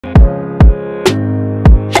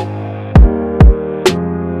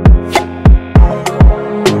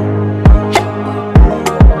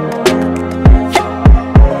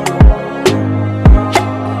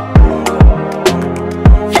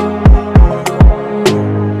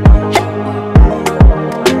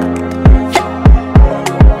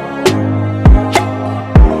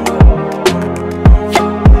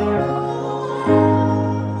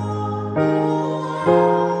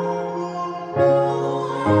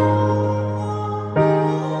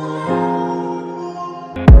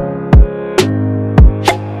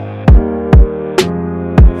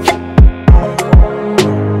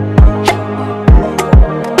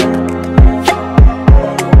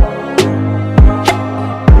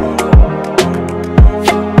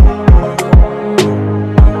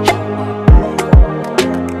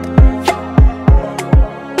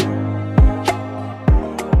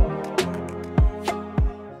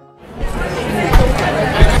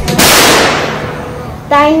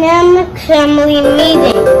dynamic family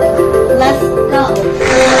meeting. Let's go.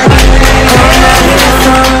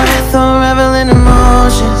 Reveling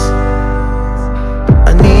emotions.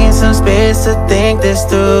 I need some space to think this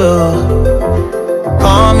through.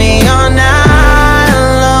 Call me all night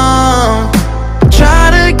long.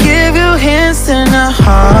 Try to give you hints and a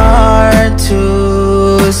hard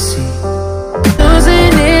to see.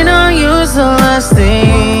 Losing it on you's the last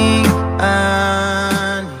thing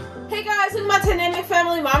I need. Hey guys, welcome back to Dynamic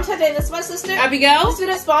Family. Mom today. This is my sister Abigail. This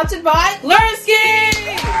video is sponsored by LURSKY.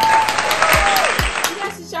 You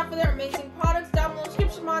guys can shop for their amazing products down below in the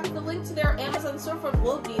description box. The link to their Amazon storefront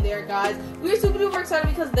will be there, guys. We are super duper excited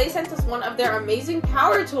because they sent us one of their amazing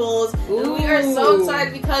power tools. And we are so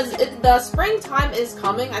excited because the springtime is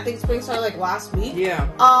coming. I think spring started like last week. Yeah.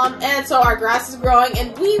 And so our grass is growing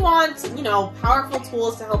and we want, you know, powerful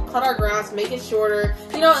tools to help cut our grass, make it shorter.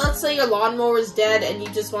 You know, let's say your lawnmower is dead and you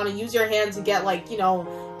just want to use your hands to get, like, you know,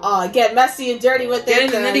 get messy and dirty with it. Get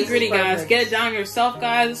in the nitty gritty, guys. Get it down yourself,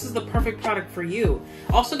 guys. This is the perfect product for you.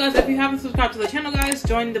 Also, guys, if you haven't subscribed to the channel, guys,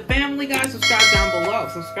 join the family, guys. Subscribe down below.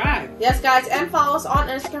 Subscribe. Yes, guys, and follow us on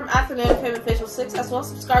Instagram at TheDynamicFamilyOfficial6, as well as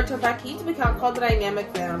subscribe to our back YouTube account called The Dynamic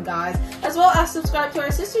Fam, guys. As well as subscribe to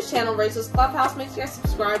our sister's channel, Rachel's Clubhouse. Make sure you guys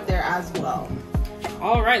subscribe there as well.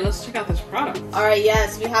 Alright, let's check out this product. Alright,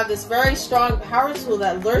 yes, we have this very strong power tool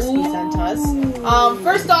that LURSKY sent us.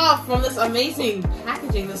 First off, from this amazing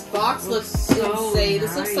packaging, this box looks so insane. Nice.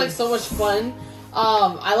 This looks like so much fun.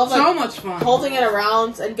 I love, like, so much fun holding it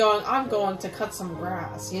around and going, I'm going to cut some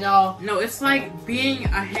grass, you know? No, it's like being a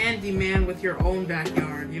handyman with your own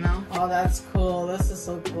backyard, you know? Oh, that's cool. This is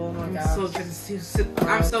so cool. Oh my gosh.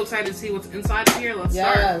 I'm so excited to see what's inside of here. Let's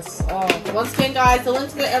start. Yes. Oh, once again, guys, the link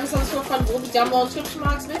to the Amazon storefront will be down below in the description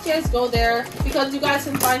box. Make sure you guys go there because you guys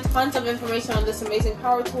can find tons of information on this amazing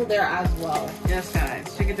power tool there as well. Yes,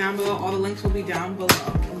 guys. Check it down below. All the links will be down below.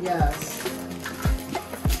 Yes.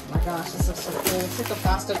 Oh my gosh, this looks so cool. Let's take the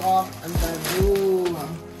plastic off and then, ooh.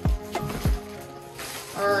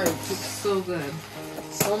 Alright. Looks so good.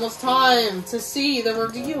 It's almost time to see the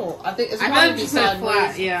reveal. I think it's going to be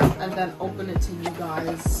flat, yeah. And then open it to you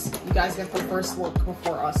guys. You guys get the first look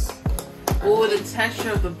before us. Oh, the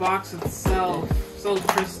texture of the box itself. So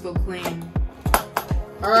crystal clean.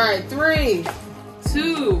 Alright, 3,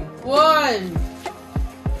 2, 1.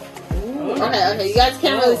 Okay, you guys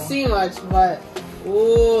can't really see much, but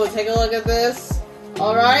ooh, take a look at this.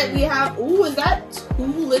 Alright, we have, ooh, is that 2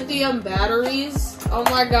 lithium batteries? Oh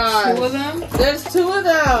my god. 2 of them? There's 2 of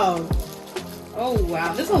them. Oh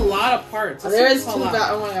wow, there's a lot of parts. There's 2 oh my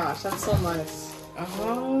gosh, that's so nice.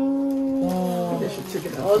 Oh.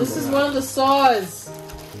 Oh, this is one of the saws.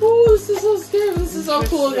 Ooh, this is so scary. This is so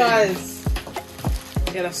cool, guys.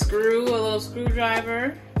 Got a screw, a little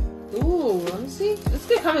screwdriver. Ooh, let me see. This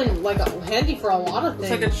could come in like handy for a lot of things.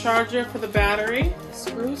 It's like a charger for the battery.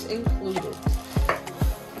 Screws included.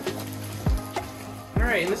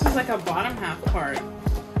 Alright, and this is like a bottom half part.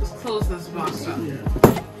 Let's close this box up. Yeah.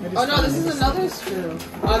 Oh no, this is another screw.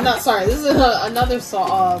 No, sorry, this is another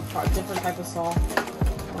saw, different type of saw.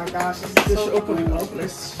 Oh my gosh, this is so cool.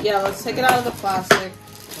 Yeah, let's take it out of the plastic.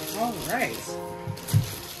 Alright.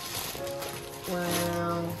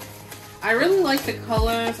 Wow. I really like the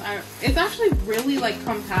colors. It's actually really like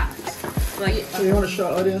compact. Like, so you want to show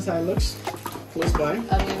our audience how it looks close by?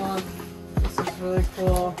 I mean, this is really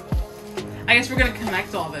cool. I guess we're gonna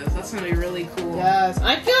connect all this. That's gonna be really cool. Yes,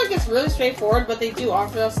 I feel like it's really straightforward, but they do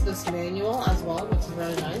offer us this manual as well, which is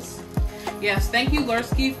really nice. Yes, thank you,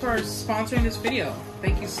 LURSKY, for sponsoring this video.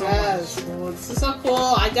 Thank you so much. Yes, well, this is so cool.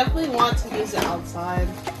 I definitely want to use it outside,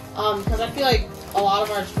 because I feel like a lot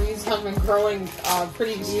of our trees have been growing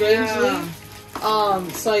pretty strangely. Yeah.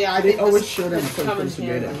 So yeah, I they think always this show them is coming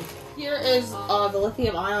together. Here is the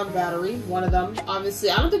lithium-ion battery, one of them. Obviously,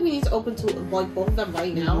 I don't think we need to open like both of them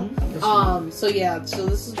right now. So yeah, so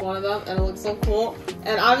this is one of them, and it looks so cool.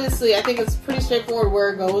 And obviously, I think it's pretty straightforward where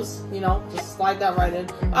it goes. You know, just slide that right in.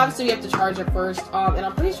 Obviously, we have to charge it first, and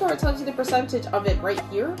I'm pretty sure it tells you the percentage of it right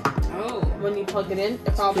here. Oh. When you plug it in,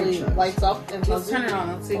 it probably lights up and tells you. Let's turn it on.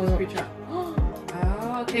 Let's see if it's pre-charged. Oh,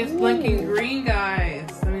 okay, it's blinking green, guys.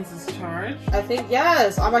 That means it's charged. I think,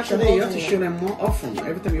 yes. I'm actually you have to show them more often.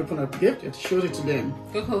 Every time you open a gift, it shows it to them.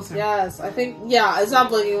 Go closer. Yes, I think, yeah, it's not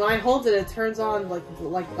blinking. When I hold it, it turns on like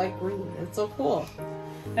light green. It's so cool.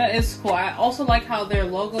 That is cool. I also like how their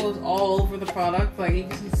logo is all over the product. Like, you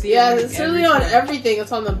can see it. It's really on everything.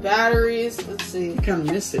 It's on the batteries. Let's see. You can't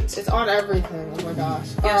miss it. It's on everything. Oh my gosh.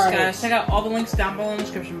 Yes, guys. Check out all the links down below in the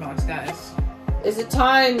description box, guys. Is it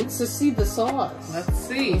time to see the saws? Let's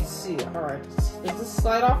see. Let's see. Alright. Does this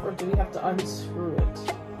slide off or do we have to unscrew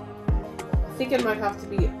it? I think it might have to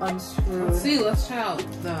be unscrewed. Let's see. Let's check out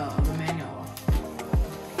the manual.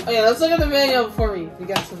 Oh yeah, let's look at the manual before we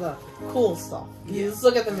get to the cool stuff. Yeah. Let's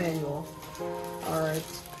look at the manual. Alright.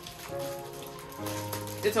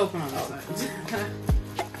 It's open on the side.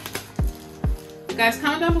 Guys,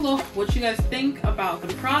 comment down below what you guys think about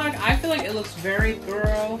the product. I feel like it looks very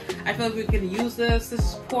thorough. I feel like we can use this. This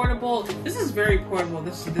is portable. This is very portable.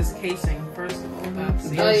 This casing, first of all. That's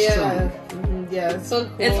Oh yeah. Yeah, it's so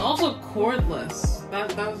cool. It's also cordless.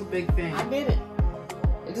 That was a big thing. I made it.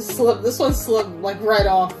 It just slipped. This one slipped like right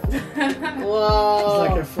off. Whoa.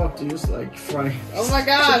 It's like a fork to use like fry. Oh my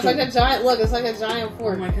god, it's like a giant, look, it's like a giant Oh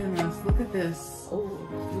fork. my goodness, look at this. Oh.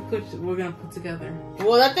 Look what we're gonna put together.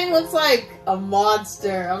 Well, that thing looks like a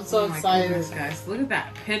monster. I'm so Oh my excited. goodness, guys. Look at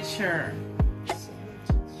that picture.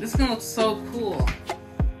 This is gonna look so cool.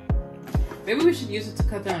 Maybe we should use it to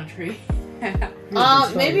cut down a tree.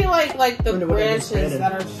 Maybe like the Wonder what it branches gets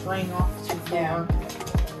that are straying off too far. Yeah.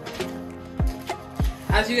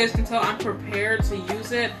 As you guys can tell, I'm prepared to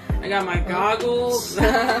use it. I got my goggles.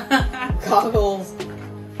 Goggles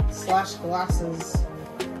 / glasses.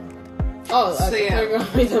 Oh, So, yeah.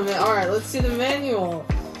 Alright, let's see the manual.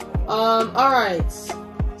 Alright.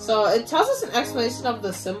 So it tells us an explanation of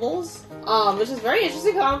the symbols, which is very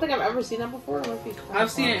interesting because I don't think I've ever seen that before. It might be I've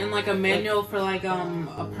seen it in like a manual for like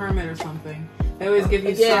a permit or something. They always give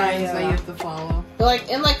you Yeah, signs yeah. that you have to follow. But like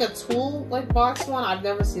in like a tool like box one, I've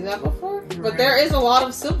never seen that before. But Right. there is a lot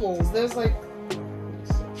of symbols. There's like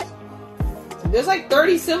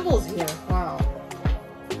 30 symbols here. Wow.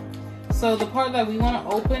 So the part that we want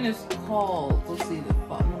to open is called, let's see, the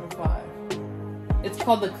number 5. It's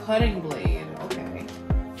called the cutting blade. Okay.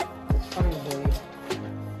 Cutting blade.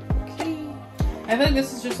 Okay. I think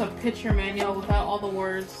this is just a picture manual without all the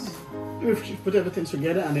words. We should put everything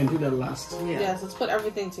together and then do that last. Yeah. Yes, let's put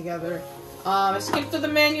everything together. I skipped through the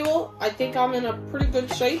manual. I think I'm in a pretty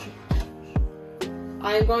good shape.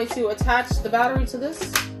 I am going to attach the battery to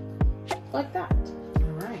this like that.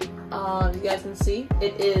 Alright. You guys can see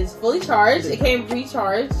it is fully charged. It came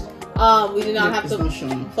recharged. We do not have It's to not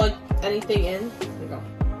showing. plug anything in. There you go.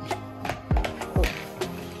 Cool.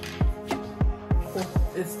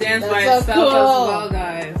 It stands That's by so itself cool. as well,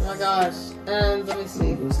 guys. Oh my gosh. And let me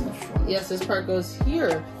see. It goes in the front. Yes, this part goes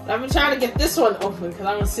here. But I've been trying to get this one open because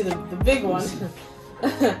I want to see the big one.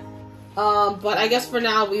 But I guess for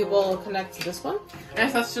now we will connect to this one. I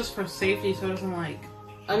guess that's just for safety so it doesn't like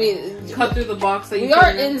I mean, cut through the box that you we put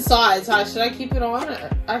are in. inside, so should I keep it on?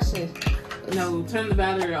 Actually, No, turn the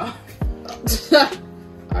battery off.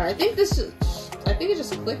 Alright, I think it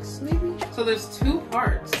just clicks, maybe? So there's 2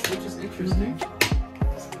 parts, which is interesting.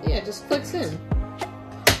 Yeah, it just clicks in.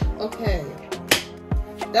 Okay.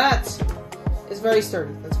 That is very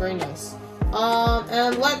sturdy. That's very nice.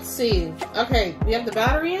 And let's see. Okay, we have the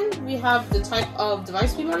battery in, we have the type of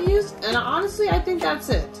device we want to use, and honestly, I think that's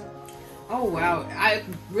it. Oh wow, I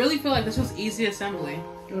really feel like this was easy assembly.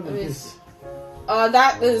 What about this?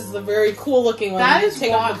 That is the very cool looking one. That You is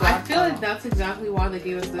take off why the black I feel part. like that's exactly why they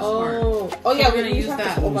gave us this part. Oh yeah, we're gonna use have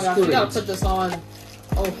that. To, oh my gosh, we Screw gotta it. put this on.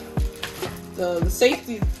 Oh, the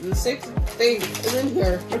safety thing is in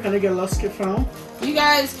here. Where can I get LURSKY from? You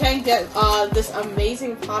guys can get this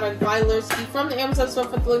amazing product by LURSKY from the Amazon store.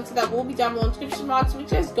 The link to that will be down below in the description box. We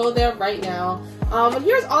just go there right now. And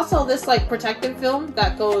here's also this like protective film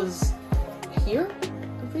that goes here.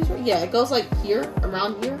 I'm pretty sure. Yeah, it goes like here,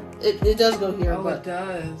 around here. It does go here, Oh, but it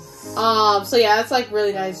does. so yeah, that's like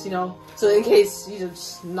really nice, you know. So in case you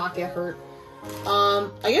just not get hurt.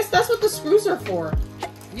 I guess that's what the screws are for.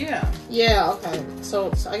 Yeah. Yeah. Okay.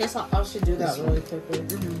 So I guess I should do that really quickly.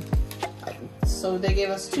 So they gave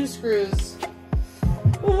us 2 screws.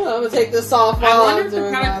 I'm gonna take this off I while wonder I'm if the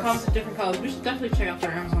doing product that. comes in different colors. We should definitely check out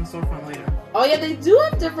their Amazon storefront later. Oh yeah, they do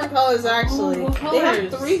have different colors actually. Oh, what They have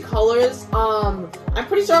colors? 3 colors. I'm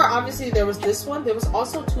pretty sure obviously there was this one. There was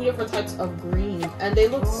also 2 different types of green, and they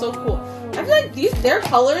look so cool. I feel like their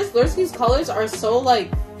colors, LURSKY's colors are so like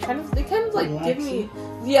they kind of like give me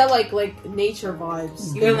like nature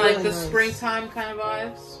vibes. Even They're like really the nice. springtime kind of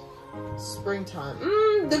vibes. Springtime.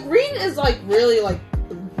 The green is like really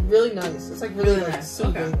nice. It's like really like nice.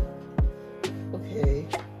 soothing. Okay.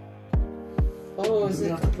 Oh, is Do we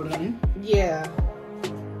it? have to put that in? Yeah.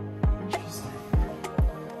 Interesting.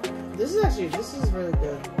 This is really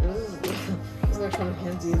good. This is gonna come in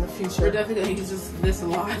handy in the future. We're definitely gonna use this a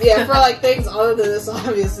lot. Yeah, for like things other than this,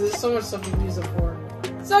 obviously. There's so much stuff you can use it for.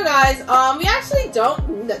 So guys, we actually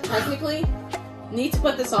don't technically need to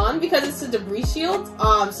put this on because it's a debris shield.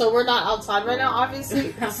 So we're not outside right now,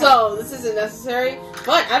 obviously. So this isn't necessary.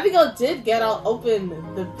 But Abigail did get out open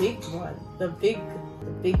the big one. The big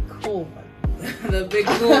cool one. The big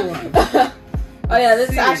cool one. Oh yeah,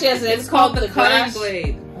 this actually has it's called the cutting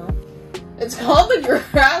blade. It's called the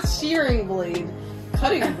grass shearing blade.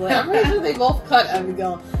 Cutting blade. I'm pretty sure they both cut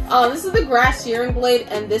Abigail. This is the grass shearing blade,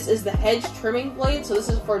 and this is the hedge trimming blade. So this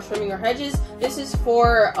is for trimming your hedges. This is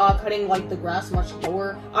for cutting like the grass much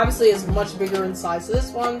lower. Obviously, it's much bigger in size to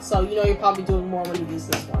this one, so you know you're probably doing more when you use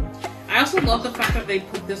this one. I also love the fact that they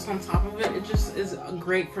put this on top of it. It just is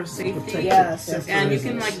great for safety. Yes. And you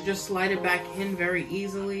can like just slide it back in very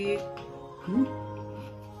easily.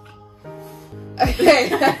 Okay.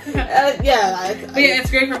 Yeah, it's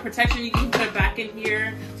great for protection. You can put it back in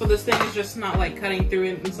here, so this thing is just not like cutting through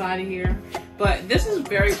it inside of here. But this is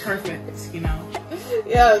very perfect, you know.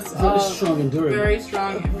 Yes. Very strong and durable. Very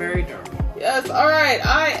strong and very durable. Yes. All right.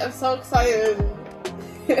 I am so excited.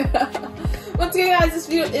 Once again, guys, this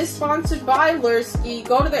video is sponsored by LURSKY.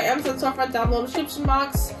 Go to their Amazon storefront down below in the description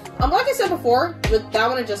box. Like I said before, with that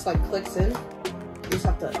one, it just like clicks in. You just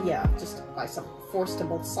have to, just buy some force to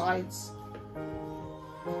both sides.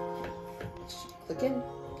 Click in.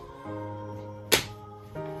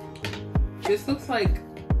 This looks like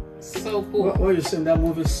so cool. What are you saying? That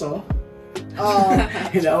movie Saw? Oh.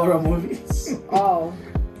 In the horror movies? Oh.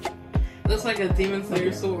 Looks like a Demon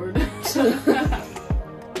Slayer sword.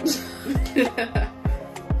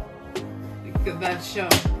 That show.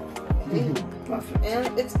 Perfect.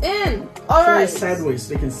 And it's in. All right. Sideways,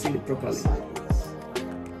 so they can see it properly. Sideways.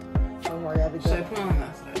 Don't worry, I'll be Should I good. put it on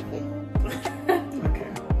that side? Okay.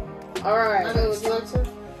 All right. So would you like to?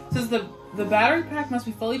 Says the battery pack must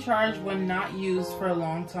be fully charged when not used for a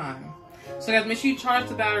long time. So guys, make sure you charge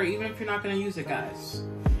the battery even if you're not going to use it, guys.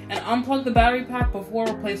 And unplug the battery pack before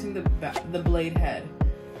replacing the blade head.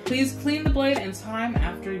 Please clean the blade in time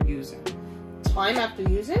after using. Time after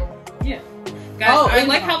using? Yeah. Guys, I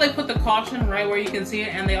like how they put the caution right where you can see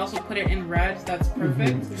it, and they also put it in red. That's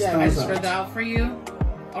perfect. Yeah. I spread that out for you.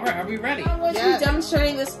 All right, are we ready? I'm going to be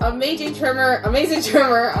demonstrating this amazing trimmer.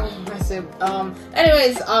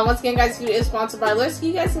 Anyways, once again, guys, this video is sponsored by LURSKY.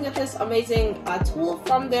 You guys can get this amazing tool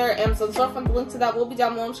from their Amazon storefront. The link to that will be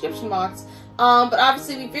down below in the description box. But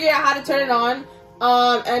obviously, we figured out how to turn it on.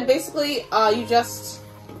 And basically, you just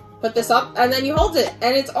put this up, and then you hold it,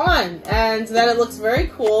 and it's on. And then it looks very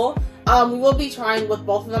cool. We will be trying with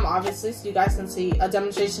both of them, obviously, so you guys can see a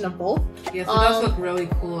demonstration of both. Yes, it does look really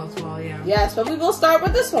cool as well, yeah. Yes, but we will start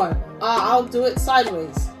with this one. I'll do it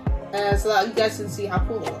sideways, and so that you guys can see how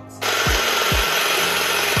cool it looks.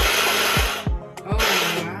 Oh,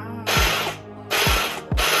 wow.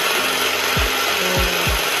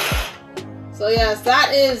 So yes,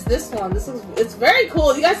 that is this one. It's very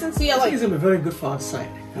cool. You guys can see it like. It's gonna be very good for outside.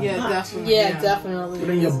 Yeah, definitely. Yeah, definitely. But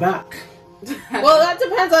in your back. Well, that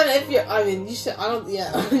depends on if you're. I mean, you should.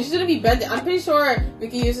 You shouldn't be bending. I'm pretty sure we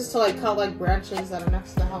can use this to like cut like branches that are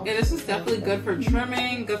next to the house. Yeah, this is definitely good for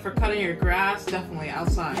trimming, good for cutting your grass, definitely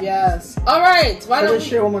outside. Yes. All right. Why don't we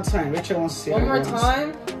share one more time? Rachel wants to see one more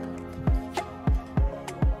time.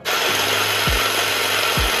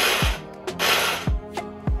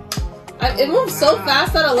 It moves so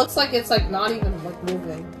fast that it looks like it's like not even like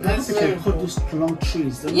moving. That's really cool. Cut these long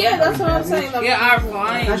trees. Yeah, that's what I'm saying. Yeah, our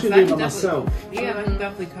vines. I should do it by myself. Yeah, that can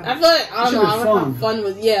definitely cut. I feel like I don't know. I would have fun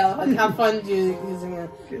with like have fun using it.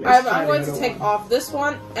 Alright, but I'm going to take off this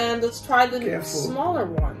one and let's try the smaller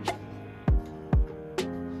one.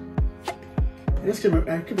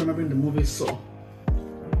 I keep remembering the movie Saw.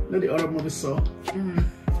 Not the other movie Saw.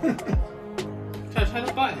 Try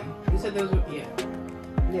the button. You said those were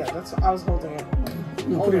Yeah, that's what I was holding it.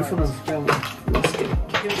 No, put it in front of that one.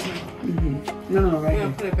 No, right here.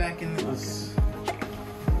 I'm gonna put it back in there.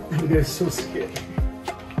 I'm getting so scared.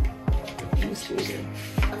 I'm scared.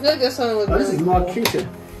 I feel like this one would look this really is more cool. cuter.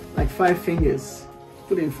 Like 5 fingers.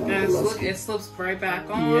 Put it in front of the LURSKY. It slips right back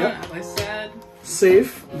on, as I said.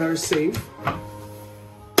 Safe, very safe.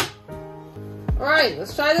 Alright,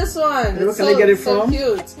 let's try this one. Where can I get it from?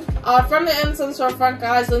 So cute. From the Amazon storefront,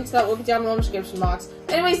 guys. Link to that will be down below in the description box.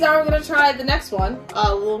 Anyways, now we're gonna try the next one.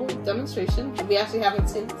 A little demonstration. We actually haven't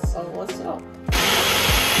seen it, so let's go.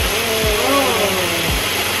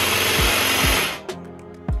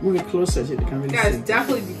 Move it closer so you can really Guys, see.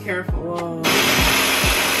 definitely be careful. Whoa.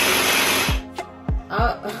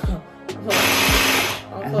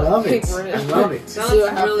 I love it. I love it. That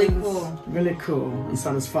looks really cool. Really cool and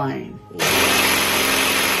satisfying.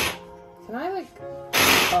 Can I like?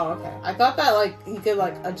 Oh, okay. I thought that like you could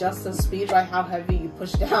like adjust the speed by how heavy you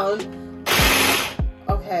push down.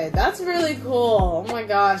 Okay. Okay, that's really cool. Oh my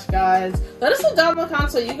gosh, guys. Let us know down in the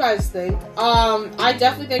comments what you guys think. I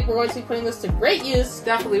definitely think we're going to be putting this to great use.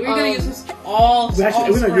 Definitely. We're going to use this all We're going to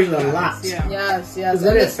use it a guys. lot. Yeah. Yes. It's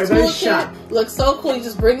And this very toolkit sharp. looks so cool. You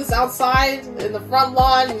just bring this outside in the front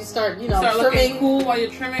lawn and you start, you know, Start trimming. looking cool while you're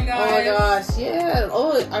trimming, guys. Oh my gosh, yeah.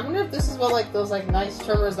 Oh, I wonder if this is what like those like nice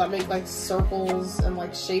trimmers that make like circles and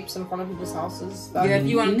like shapes in front of people's houses. Yeah, if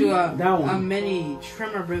you want to do a one. mini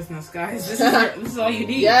trimmer business, guys, this is all you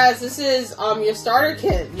need. Yes, this is your starter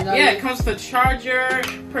kit. You know. Yeah, it comes with a charger,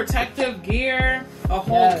 protective gear, a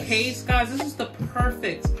whole case, guys. This is the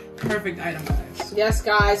perfect item, guys. Yes,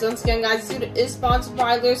 guys. Once again, guys, this video is sponsored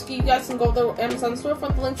by LURSKY. You guys can go to the Amazon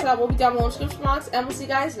storefront. The link to that will be down below in the description box. And we'll see you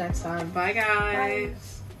guys next time. Bye,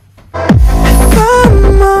 guys. If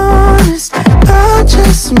I'm honest, I'll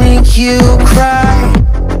just make you cry.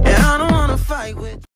 And I don't wanna fight with